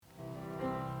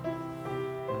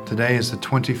Today is the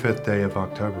 25th day of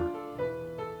October,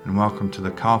 and welcome to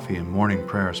the Coffee and Morning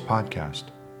Prayers podcast.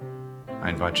 I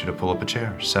invite you to pull up a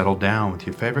chair, settle down with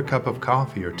your favorite cup of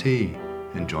coffee or tea,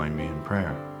 and join me in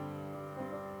prayer.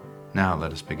 Now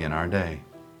let us begin our day.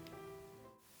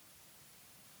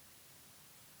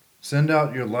 Send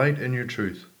out your light and your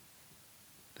truth,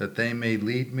 that they may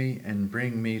lead me and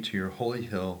bring me to your holy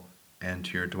hill and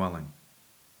to your dwelling.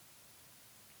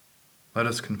 Let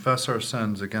us confess our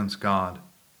sins against God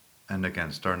and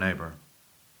against our neighbor.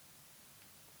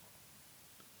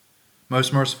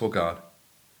 Most merciful God,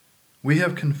 we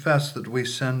have confessed that we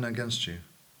sin against you,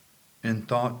 in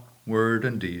thought, word,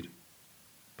 and deed,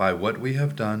 by what we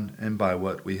have done and by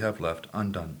what we have left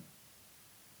undone.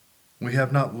 We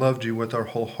have not loved you with our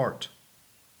whole heart.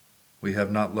 We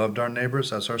have not loved our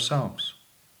neighbors as ourselves.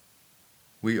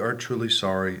 We are truly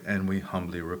sorry and we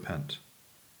humbly repent.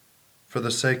 For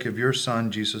the sake of your Son,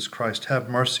 Jesus Christ, have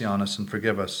mercy on us and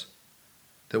forgive us,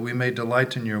 that we may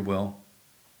delight in your will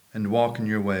and walk in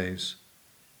your ways,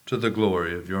 to the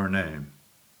glory of your name.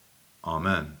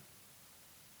 Amen.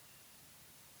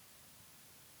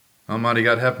 Almighty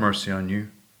God, have mercy on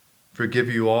you. Forgive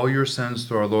you all your sins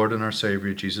through our Lord and our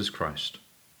Savior, Jesus Christ.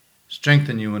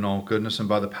 Strengthen you in all goodness, and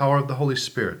by the power of the Holy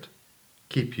Spirit,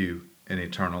 keep you in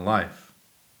eternal life.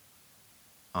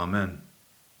 Amen.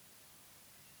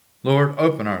 Lord,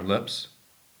 open our lips,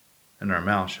 and our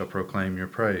mouth shall proclaim your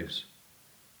praise.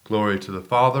 Glory to the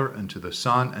Father, and to the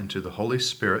Son, and to the Holy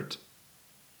Spirit,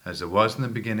 as it was in the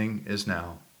beginning, is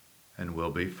now, and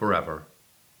will be forever.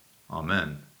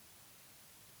 Amen.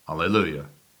 Alleluia.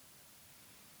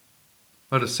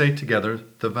 Let us say together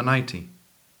the Venite.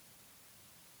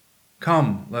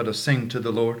 Come, let us sing to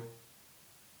the Lord.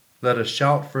 Let us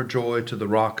shout for joy to the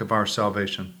rock of our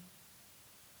salvation.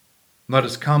 Let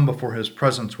us come before his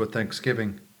presence with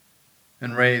thanksgiving,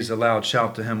 and raise a loud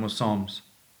shout to him with psalms.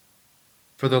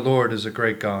 For the Lord is a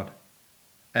great God,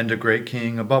 and a great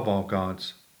King above all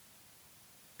gods.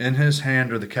 In his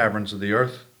hand are the caverns of the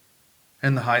earth,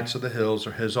 and the heights of the hills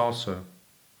are his also.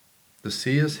 The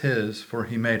sea is his, for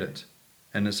he made it,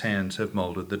 and his hands have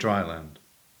molded the dry land.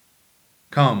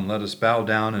 Come, let us bow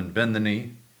down and bend the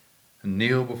knee, and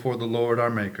kneel before the Lord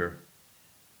our Maker.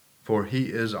 For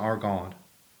he is our God,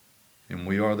 and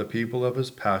we are the people of his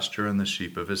pasture and the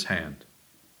sheep of his hand.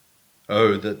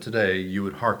 Oh, that today you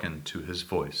would hearken to his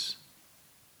voice.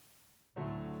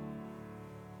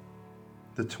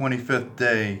 The 25th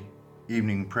day,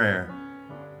 evening prayer,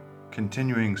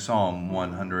 continuing Psalm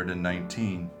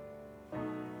 119.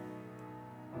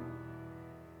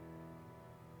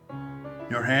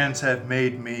 Your hands have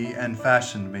made me and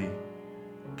fashioned me.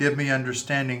 Give me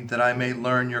understanding that I may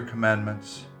learn your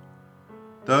commandments.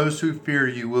 Those who fear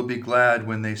you will be glad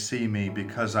when they see me,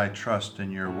 because I trust in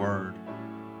your word.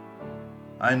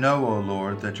 I know, O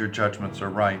Lord, that your judgments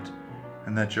are right,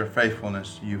 and that your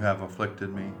faithfulness you have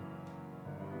afflicted me.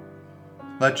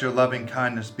 Let your loving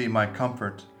kindness be my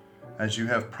comfort, as you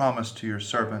have promised to your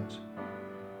servant.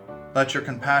 Let your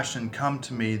compassion come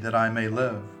to me that I may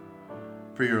live,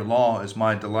 for your law is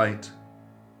my delight.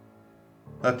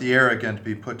 Let the arrogant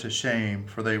be put to shame,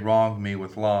 for they wrong me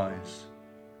with lies,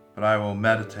 but I will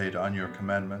meditate on your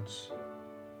commandments.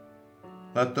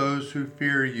 Let those who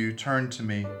fear you turn to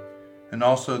me, and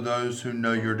also those who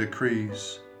know your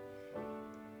decrees.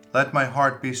 Let my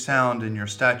heart be sound in your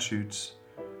statutes,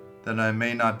 that I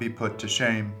may not be put to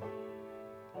shame.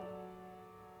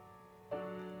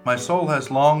 My soul has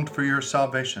longed for your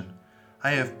salvation.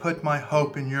 I have put my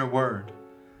hope in your word.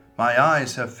 My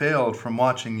eyes have failed from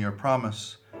watching your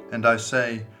promise, and I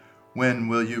say, when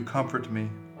will you comfort me?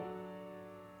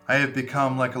 I have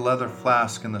become like a leather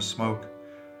flask in the smoke,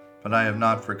 but I have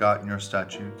not forgotten your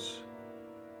statutes.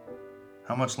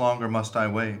 How much longer must I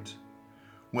wait?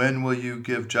 When will you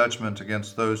give judgment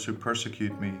against those who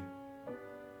persecute me?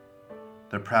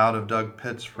 The proud have dug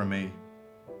pits for me.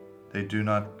 They do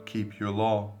not keep your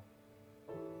law.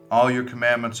 All your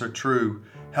commandments are true.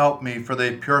 Help me, for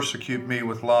they persecute me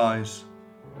with lies.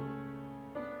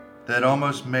 They had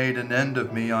almost made an end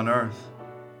of me on earth,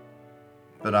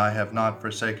 but I have not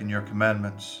forsaken your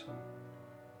commandments.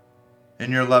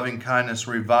 In your loving kindness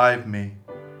revive me,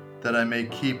 that I may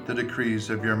keep the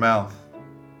decrees of your mouth.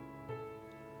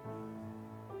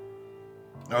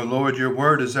 O Lord, your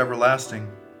word is everlasting.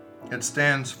 It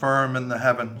stands firm in the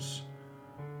heavens.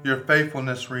 Your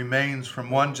faithfulness remains from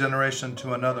one generation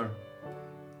to another.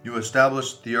 You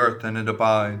established the earth, and it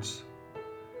abides.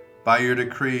 By your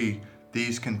decree,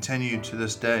 these continue to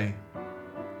this day.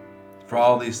 For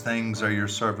all these things are your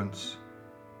servants.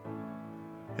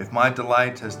 If my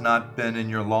delight has not been in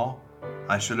your law,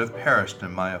 I should have perished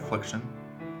in my affliction.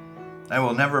 I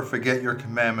will never forget your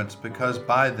commandments, because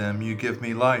by them you give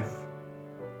me life.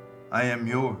 I am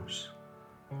yours.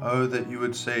 Oh, that you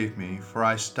would save me, for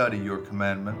I study your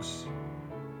commandments.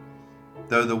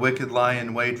 Though the wicked lie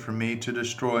in wait for me to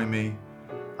destroy me,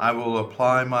 I will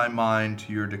apply my mind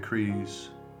to your decrees.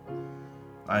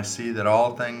 I see that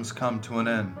all things come to an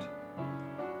end,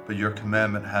 but your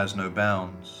commandment has no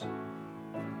bounds.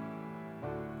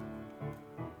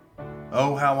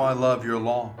 Oh, how I love your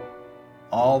law!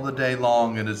 All the day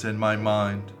long it is in my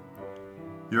mind.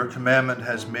 Your commandment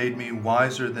has made me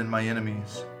wiser than my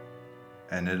enemies,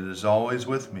 and it is always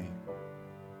with me.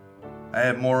 I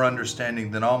have more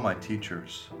understanding than all my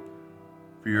teachers,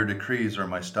 for your decrees are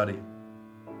my study.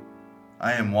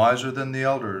 I am wiser than the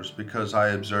elders, because I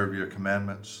observe your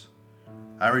commandments.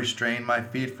 I restrain my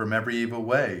feet from every evil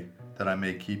way, that I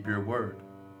may keep your word.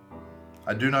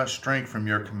 I do not shrink from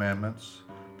your commandments,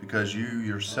 because you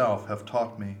yourself have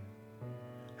taught me.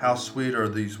 How sweet are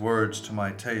these words to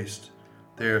my taste!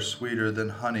 They are sweeter than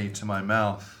honey to my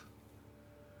mouth.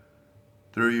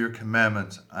 Through your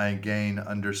commandments I gain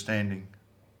understanding.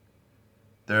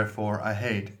 Therefore I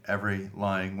hate every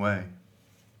lying way.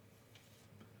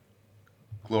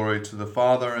 Glory to the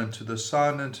Father, and to the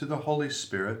Son, and to the Holy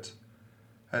Spirit,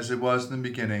 as it was in the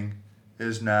beginning,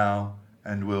 is now,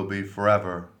 and will be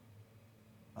forever.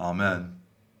 Amen.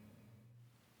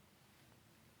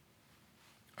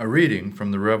 A reading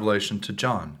from the Revelation to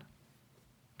John,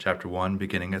 chapter 1,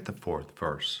 beginning at the 4th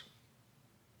verse.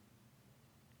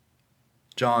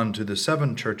 John, to the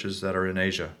 7 churches that are in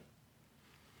Asia.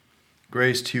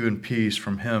 Grace to you and peace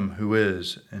from him who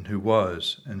is, and who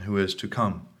was, and who is to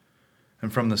come,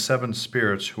 and from the 7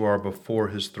 spirits who are before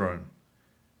his throne,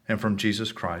 and from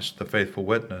Jesus Christ, the faithful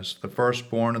witness, the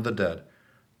firstborn of the dead,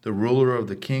 the ruler of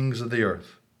the kings of the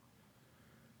earth.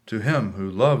 To him who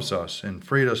loves us and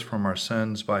freed us from our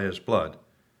sins by his blood,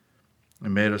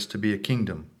 and made us to be a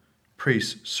kingdom,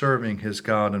 priests serving his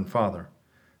God and Father,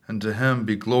 and to him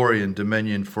be glory and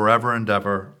dominion forever and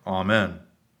ever. Amen.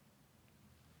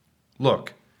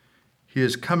 Look, he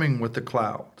is coming with the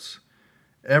clouds.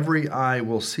 Every eye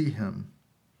will see him,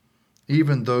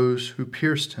 even those who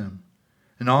pierced him,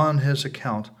 and on his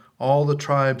account all the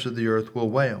tribes of the earth will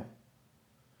wail.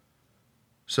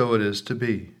 So it is to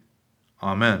be.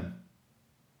 Amen.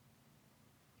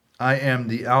 I am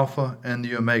the Alpha and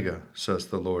the Omega, says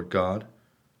the Lord God,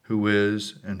 who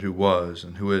is, and who was,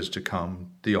 and who is to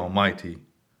come, the Almighty.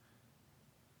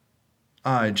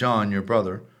 I, John, your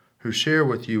brother, who share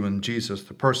with you in Jesus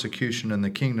the persecution and the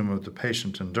kingdom of the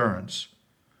patient endurance,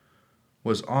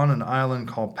 was on an island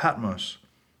called Patmos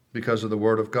because of the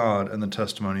word of God and the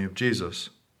testimony of Jesus.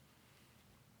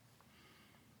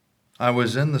 I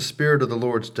was in the Spirit of the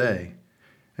Lord's day,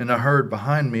 and I heard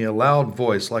behind me a loud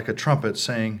voice like a trumpet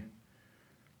saying,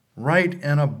 Write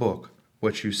in a book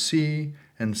what you see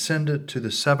and send it to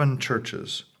the 7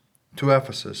 churches, to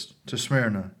Ephesus, to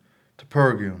Smyrna, to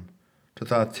Pergamum, to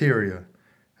Thyatira,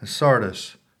 and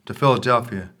Sardis, to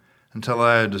Philadelphia, and to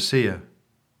Laodicea.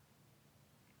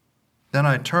 Then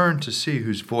I turned to see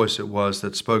whose voice it was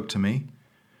that spoke to me,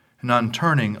 and on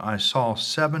turning I saw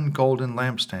 7 golden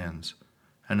lampstands,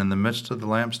 and in the midst of the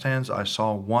lampstands I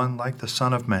saw one like the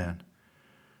Son of Man,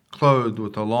 clothed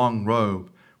with a long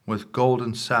robe with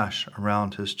golden sash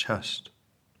around his chest.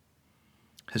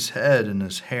 His head and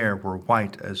his hair were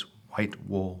white as white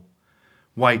wool,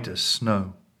 white as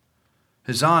snow.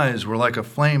 His eyes were like a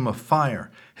flame of fire.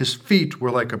 His feet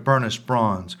were like a burnished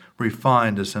bronze,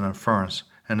 refined as in a furnace,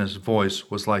 and his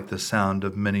voice was like the sound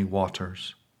of many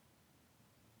waters.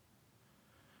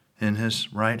 In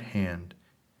his right hand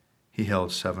he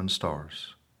held 7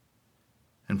 stars,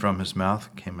 and from his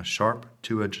mouth came a sharp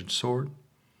 2-edged sword,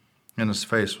 and his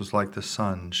face was like the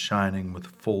sun shining with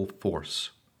full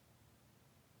force.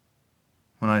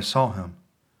 When I saw him,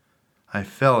 I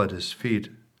fell at his feet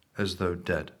as though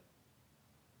dead.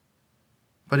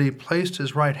 But he placed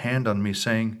his right hand on me,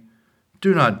 saying,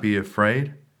 Do not be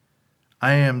afraid.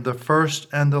 I am the first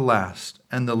and the last,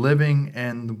 and the living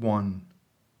and the one.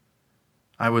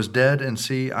 I was dead, and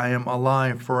see, I am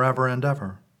alive forever and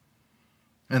ever.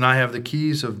 And I have the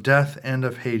keys of death and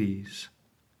of Hades.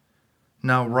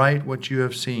 Now write what you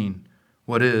have seen,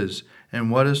 what is, and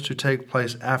what is to take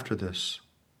place after this.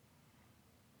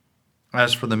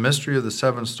 As for the mystery of the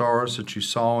 7 stars that you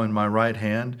saw in my right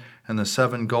hand, and the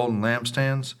 7 golden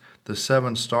lampstands, the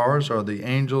 7 stars are the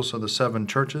angels of the 7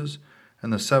 churches,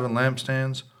 and the 7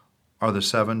 lampstands are the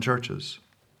 7 churches.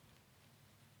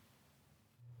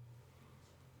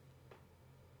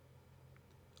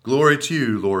 Glory to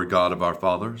you, Lord God of our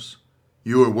fathers.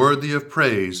 You are worthy of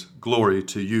praise. Glory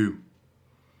to you.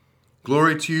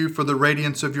 Glory to you for the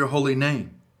radiance of your holy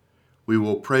name. We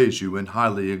will praise you and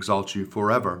highly exalt you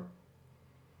forever.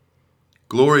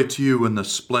 Glory to you in the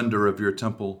splendor of your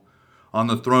temple. On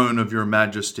the throne of your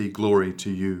majesty, glory to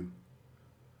you.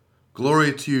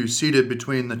 Glory to you seated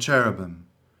between the cherubim.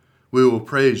 We will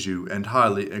praise you and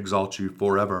highly exalt you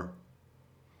forever.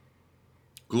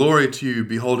 Glory to you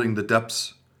beholding the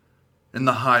depths. In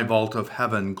the high vault of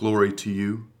heaven, glory to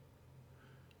you.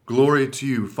 Glory to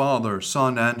you, Father,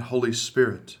 Son, and Holy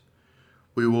Spirit.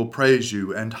 We will praise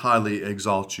you and highly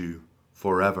exalt you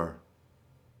forever.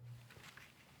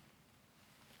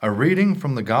 A reading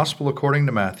from the Gospel according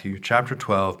to Matthew, chapter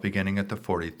 12, beginning at the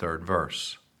 43rd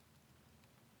verse.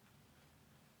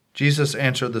 Jesus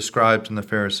answered the scribes and the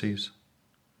Pharisees,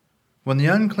 "When the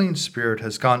unclean spirit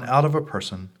has gone out of a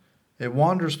person, it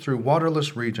wanders through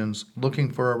waterless regions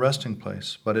looking for a resting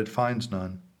place, but it finds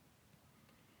none.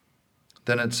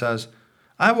 Then it says,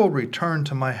 'I will return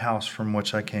to my house from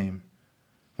which I came.'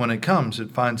 When it comes,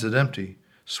 it finds it empty,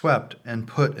 swept, and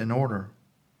put in order.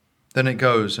 Then it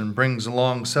goes and brings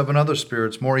along 7 other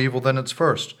spirits more evil than its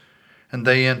first, and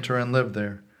they enter and live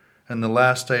there, and the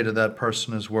last state of that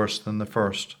person is worse than the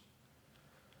first.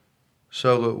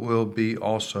 So it will be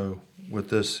also with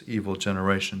this evil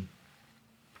generation."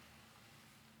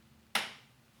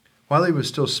 While he was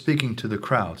still speaking to the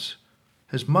crowds,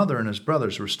 his mother and his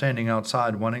brothers were standing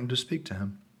outside wanting to speak to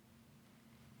him.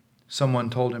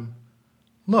 Someone told him,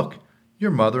 "Look, your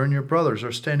mother and your brothers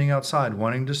are standing outside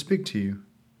wanting to speak to you."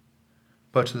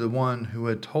 But to the one who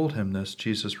had told him this,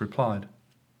 Jesus replied,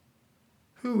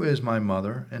 "Who is my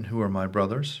mother and who are my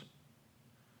brothers?"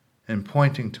 And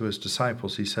pointing to his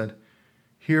disciples, he said,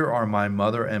 "Here are my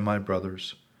mother and my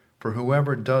brothers. For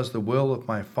whoever does the will of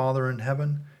my Father in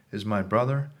heaven is my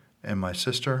brother and my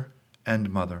sister and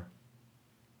mother."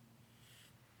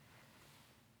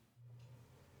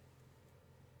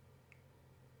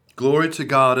 Glory to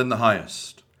God in the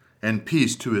highest, and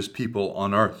peace to his people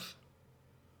on earth.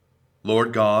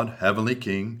 Lord God, heavenly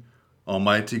King,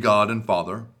 almighty God and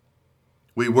Father,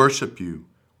 we worship you,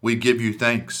 we give you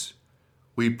thanks,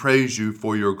 we praise you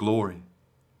for your glory.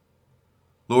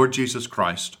 Lord Jesus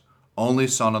Christ, only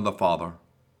Son of the Father,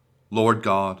 Lord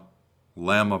God,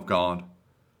 Lamb of God,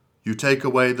 you take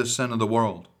away the sin of the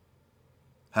world.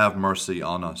 Have mercy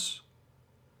on us.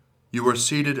 You are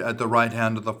seated at the right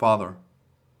hand of the Father.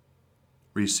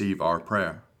 Receive our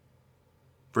prayer.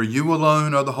 For you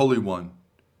alone are the Holy One.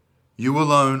 You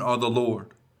alone are the Lord.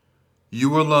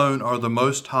 You alone are the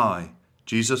Most High,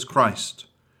 Jesus Christ,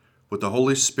 with the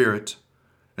Holy Spirit,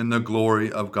 in the glory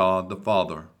of God the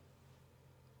Father.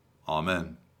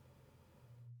 Amen.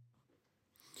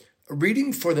 A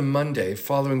reading for the Monday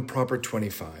following Proper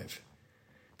 25.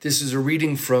 This is a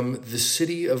reading from The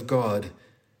City of God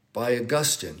by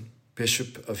Augustine,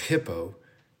 Bishop of Hippo,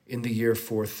 in the year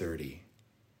 430.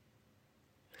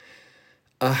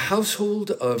 A household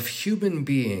of human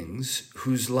beings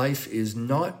whose life is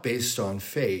not based on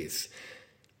faith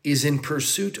is in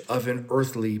pursuit of an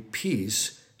earthly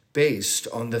peace based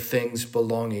on the things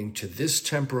belonging to this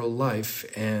temporal life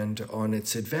and on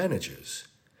its advantages.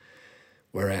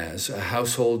 Whereas a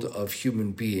household of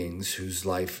human beings whose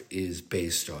life is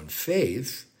based on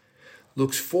faith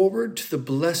looks forward to the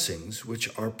blessings which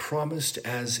are promised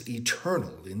as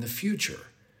eternal in the future,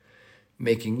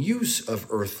 making use of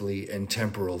earthly and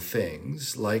temporal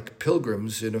things, like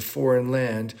pilgrims in a foreign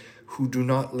land who do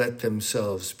not let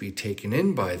themselves be taken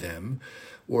in by them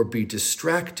or be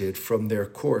distracted from their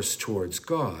course towards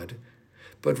God,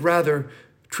 but rather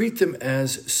treat them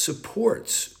as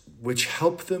supports which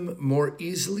help them more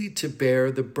easily to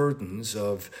bear the burdens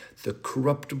of the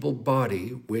corruptible body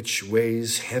which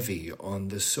weighs heavy on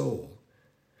the soul.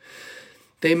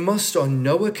 They must on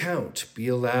no account be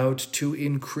allowed to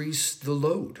increase the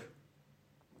load.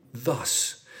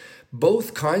 Thus,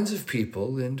 both kinds of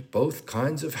people and both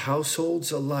kinds of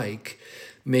households alike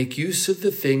make use of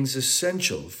the things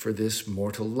essential for this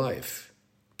mortal life,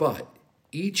 but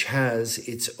each has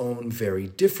its own very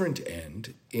different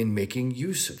end in making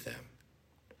use of them.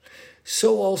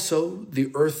 So also the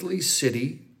earthly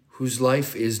city, whose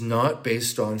life is not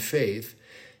based on faith,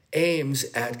 aims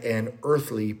at an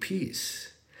earthly peace,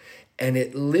 and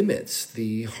it limits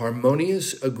the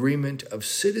harmonious agreement of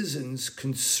citizens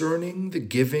concerning the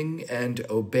giving and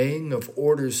obeying of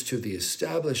orders to the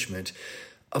establishment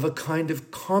of a kind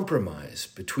of compromise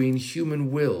between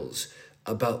human wills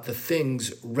about the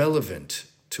things relevant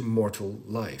to mortal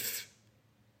life.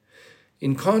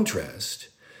 In contrast,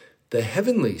 the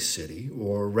heavenly city,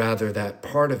 or rather that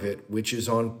part of it which is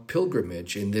on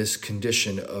pilgrimage in this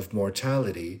condition of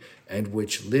mortality and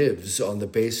which lives on the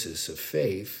basis of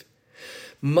faith,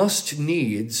 must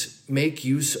needs make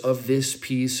use of this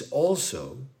peace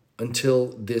also until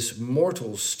this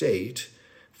mortal state,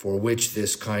 for which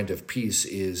this kind of peace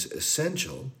is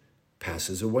essential,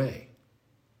 passes away.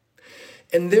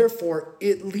 And therefore,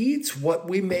 it leads what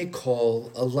we may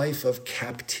call a life of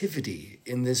captivity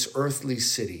in this earthly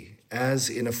city, as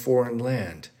in a foreign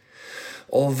land,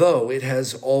 although it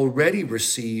has already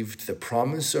received the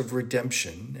promise of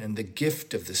redemption and the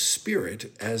gift of the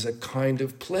Spirit as a kind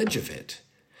of pledge of it.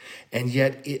 And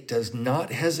yet it does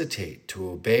not hesitate to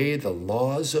obey the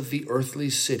laws of the earthly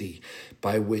city,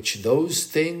 by which those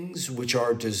things which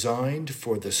are designed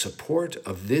for the support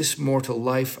of this mortal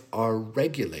life are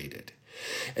regulated.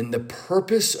 And the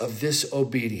purpose of this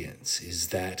obedience is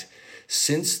that,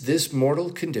 since this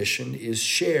mortal condition is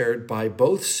shared by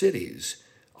both cities,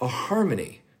 a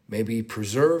harmony may be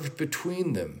preserved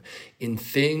between them in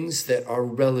things that are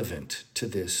relevant to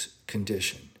this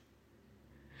condition.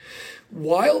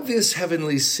 While this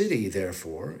heavenly city,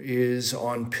 therefore, is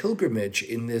on pilgrimage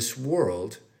in this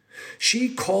world, she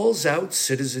calls out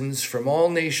citizens from all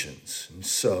nations, and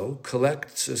so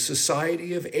collects a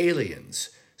society of aliens,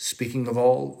 speaking of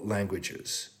all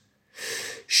languages.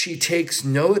 She takes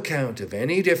no account of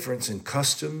any difference in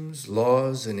customs,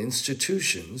 laws, and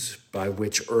institutions by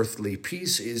which earthly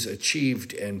peace is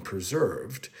achieved and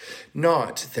preserved,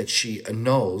 not that she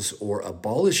annuls or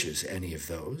abolishes any of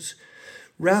those.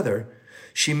 Rather,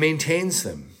 she maintains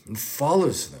them and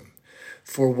follows them.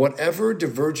 For whatever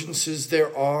divergences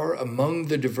there are among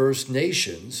the diverse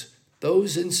nations,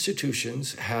 those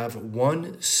institutions have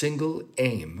one single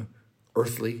aim: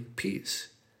 earthly peace,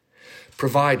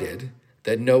 provided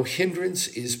that no hindrance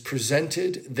is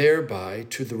presented thereby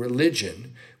to the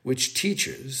religion which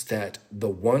teaches that the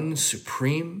one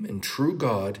supreme and true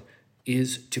God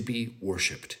is to be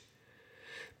worshipped.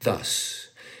 Thus,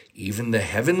 even the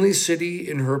heavenly city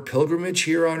in her pilgrimage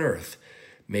here on earth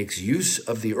makes use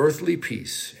of the earthly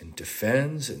peace and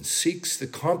defends and seeks the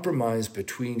compromise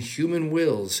between human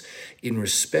wills in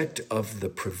respect of the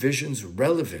provisions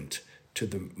relevant to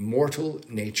the mortal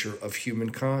nature of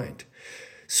humankind,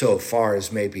 so far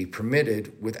as may be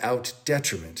permitted without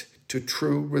detriment to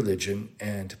true religion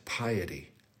and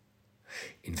piety.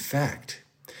 In fact,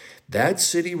 that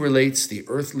city relates the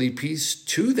earthly peace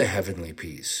to the heavenly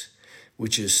peace,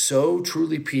 which is so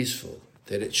truly peaceful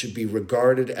that it should be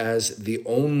regarded as the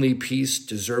only peace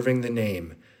deserving the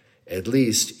name, at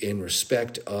least in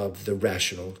respect of the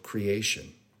rational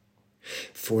creation.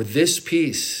 For this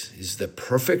peace is the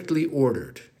perfectly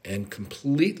ordered and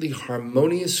completely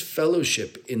harmonious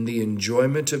fellowship in the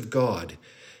enjoyment of God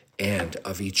and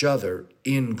of each other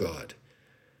in God.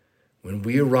 When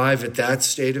we arrive at that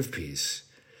state of peace,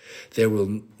 there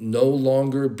will no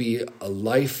longer be a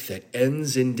life that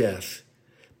ends in death,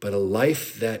 but a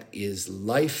life that is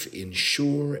life in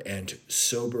sure and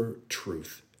sober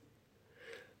truth.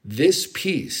 This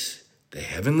peace the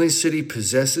heavenly city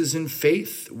possesses in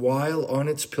faith while on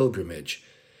its pilgrimage,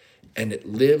 and it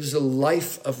lives a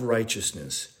life of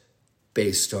righteousness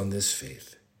based on this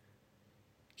faith.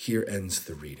 Here ends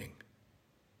the reading.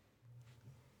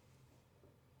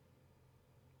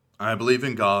 I believe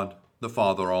in God, the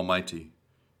Father Almighty,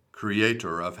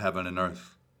 creator of heaven and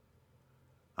earth.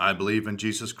 I believe in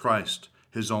Jesus Christ,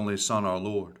 his only Son, our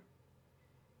Lord.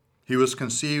 He was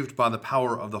conceived by the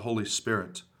power of the Holy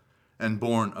Spirit and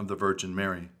born of the Virgin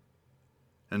Mary,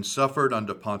 and suffered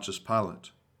under Pontius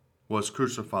Pilate, was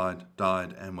crucified,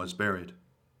 died, and was buried.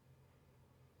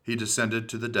 He descended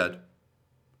to the dead.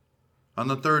 On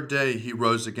the third day he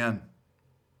rose again.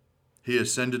 He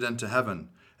ascended into heaven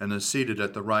and is seated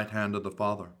at the right hand of the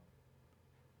Father.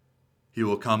 He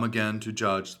will come again to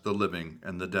judge the living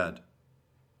and the dead.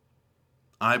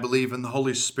 I believe in the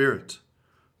Holy Spirit,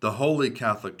 the Holy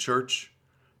Catholic Church,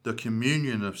 the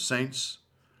communion of saints,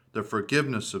 the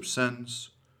forgiveness of sins,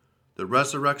 the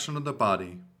resurrection of the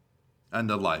body, and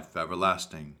the life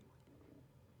everlasting.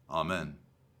 Amen.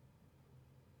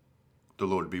 The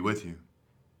Lord be with you,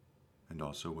 and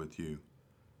also with you.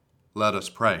 Let us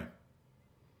pray.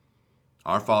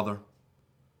 Our Father,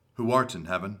 who art in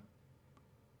heaven,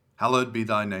 hallowed be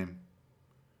thy name.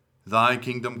 Thy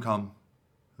kingdom come,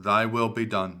 thy will be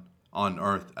done, on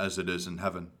earth as it is in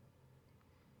heaven.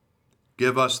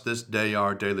 Give us this day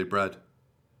our daily bread,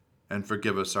 and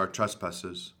forgive us our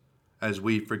trespasses, as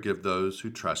we forgive those who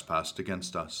trespass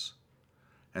against us.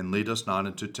 And lead us not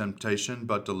into temptation,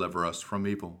 but deliver us from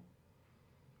evil.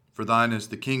 For thine is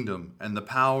the kingdom, and the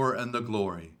power, and the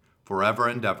glory, forever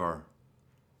and ever.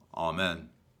 Amen.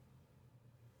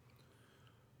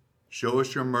 Show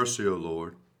us your mercy, O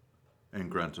Lord,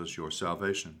 and grant us your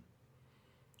salvation.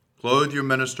 Clothe your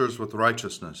ministers with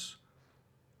righteousness.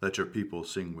 Let your people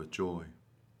sing with joy.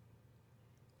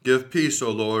 Give peace,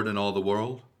 O Lord, in all the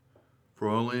world, for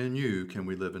only in you can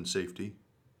we live in safety.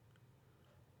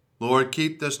 Lord,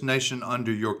 keep this nation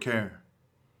under your care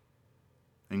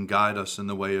and guide us in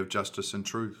the way of justice and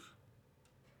truth.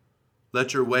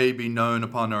 Let your way be known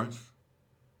upon earth,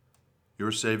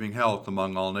 your saving health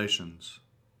among all nations.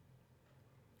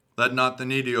 Let not the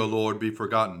needy, O Lord, be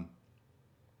forgotten,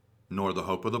 nor the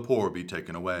hope of the poor be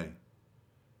taken away.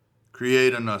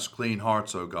 Create in us clean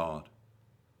hearts, O God,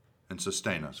 and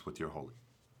sustain us with your holy.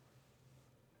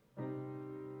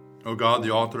 O God, the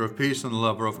author of peace and the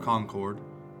lover of concord,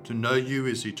 to know you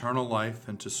is eternal life,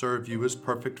 and to serve you is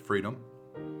perfect freedom.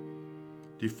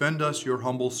 Defend us, your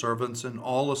humble servants, in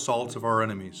all assaults of our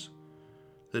enemies,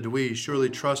 that we, surely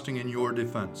trusting in your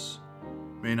defense,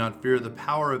 may not fear the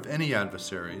power of any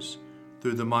adversaries,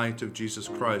 through the might of Jesus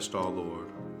Christ our Lord.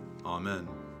 Amen.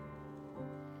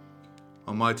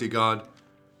 Almighty God,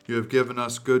 you have given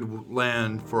us good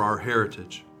land for our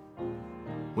heritage.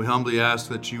 We humbly ask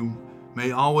that you may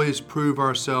always prove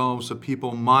ourselves a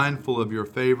people mindful of your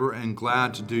favor and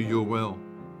glad to do your will.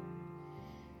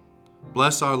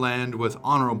 Bless our land with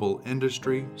honorable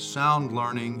industry, sound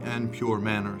learning, and pure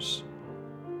manners.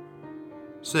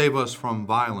 Save us from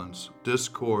violence,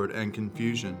 discord, and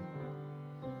confusion,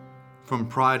 from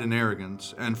pride and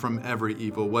arrogance, and from every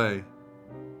evil way.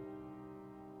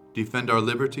 Defend our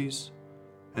liberties,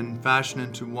 and fashion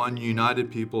into one united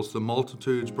peoples the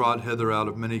multitudes brought hither out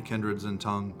of many kindreds and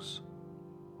tongues.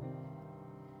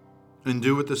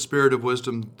 Endue with the spirit of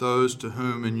wisdom those to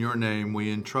whom in your name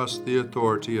we entrust the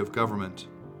authority of government,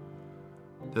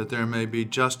 that there may be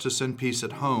justice and peace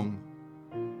at home,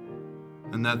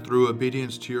 and that through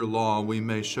obedience to your law we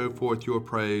may show forth your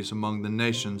praise among the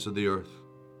nations of the earth.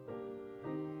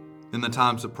 In the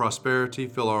times of prosperity,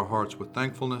 fill our hearts with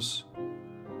thankfulness,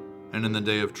 and in the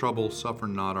day of trouble, suffer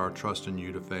not our trust in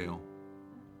you to fail.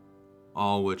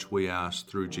 All which we ask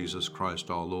through Jesus Christ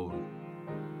our Lord.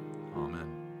 Amen.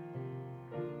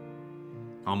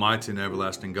 Almighty and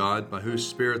everlasting God, by whose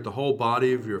Spirit the whole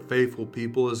body of your faithful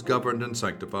people is governed and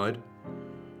sanctified,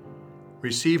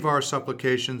 receive our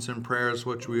supplications and prayers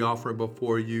which we offer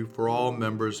before you for all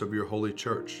members of your holy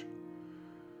church,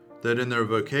 that in their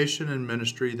vocation and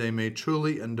ministry they may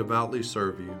truly and devoutly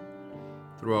serve you,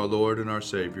 through our Lord and our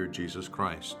Savior, Jesus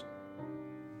Christ.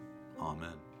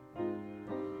 Amen.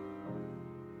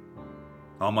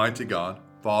 Almighty God,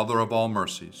 Father of all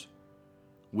mercies,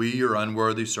 we, your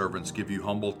unworthy servants, give you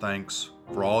humble thanks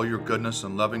for all your goodness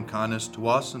and loving kindness to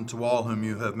us and to all whom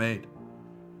you have made.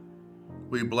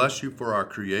 We bless you for our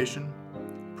creation,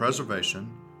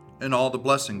 preservation, and all the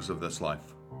blessings of this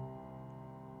life,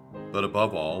 but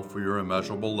above all for your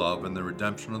immeasurable love and the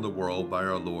redemption of the world by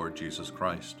our Lord Jesus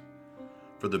Christ,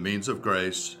 for the means of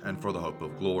grace and for the hope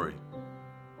of glory.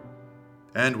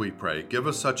 And we pray, give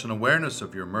us such an awareness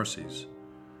of your mercies,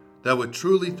 that with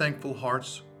truly thankful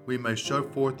hearts we may show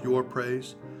forth your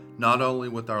praise, not only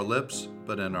with our lips,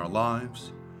 but in our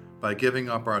lives, by giving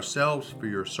up ourselves for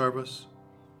your service,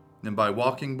 and by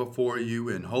walking before you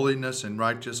in holiness and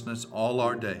righteousness all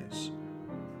our days.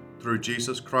 Through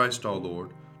Jesus Christ our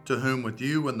Lord, to whom with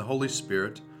you and the Holy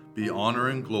Spirit be honor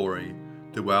and glory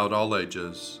throughout all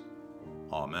ages.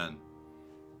 Amen.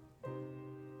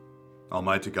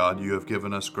 Almighty God, you have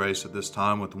given us grace at this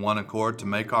time with one accord to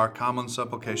make our common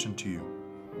supplication to you.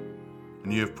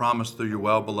 And you have promised through your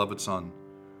well-beloved Son,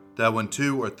 that when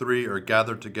 2 or 3 are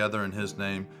gathered together in his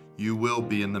name, you will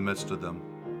be in the midst of them.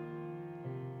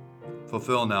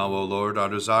 Fulfill now, O Lord, our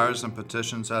desires and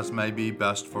petitions as may be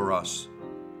best for us,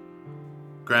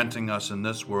 granting us in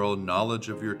this world knowledge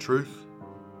of your truth,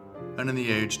 and in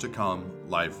the age to come,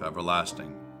 life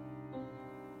everlasting.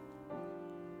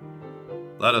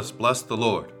 Let us bless the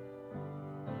Lord.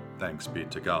 Thanks be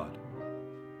to God.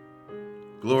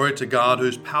 Glory to God,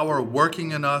 whose power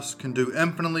working in us can do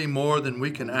infinitely more than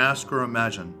we can ask or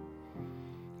imagine.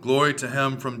 Glory to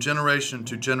him from generation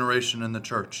to generation in the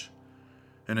church,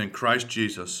 and in Christ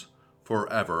Jesus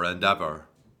forever and ever.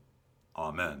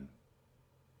 Amen.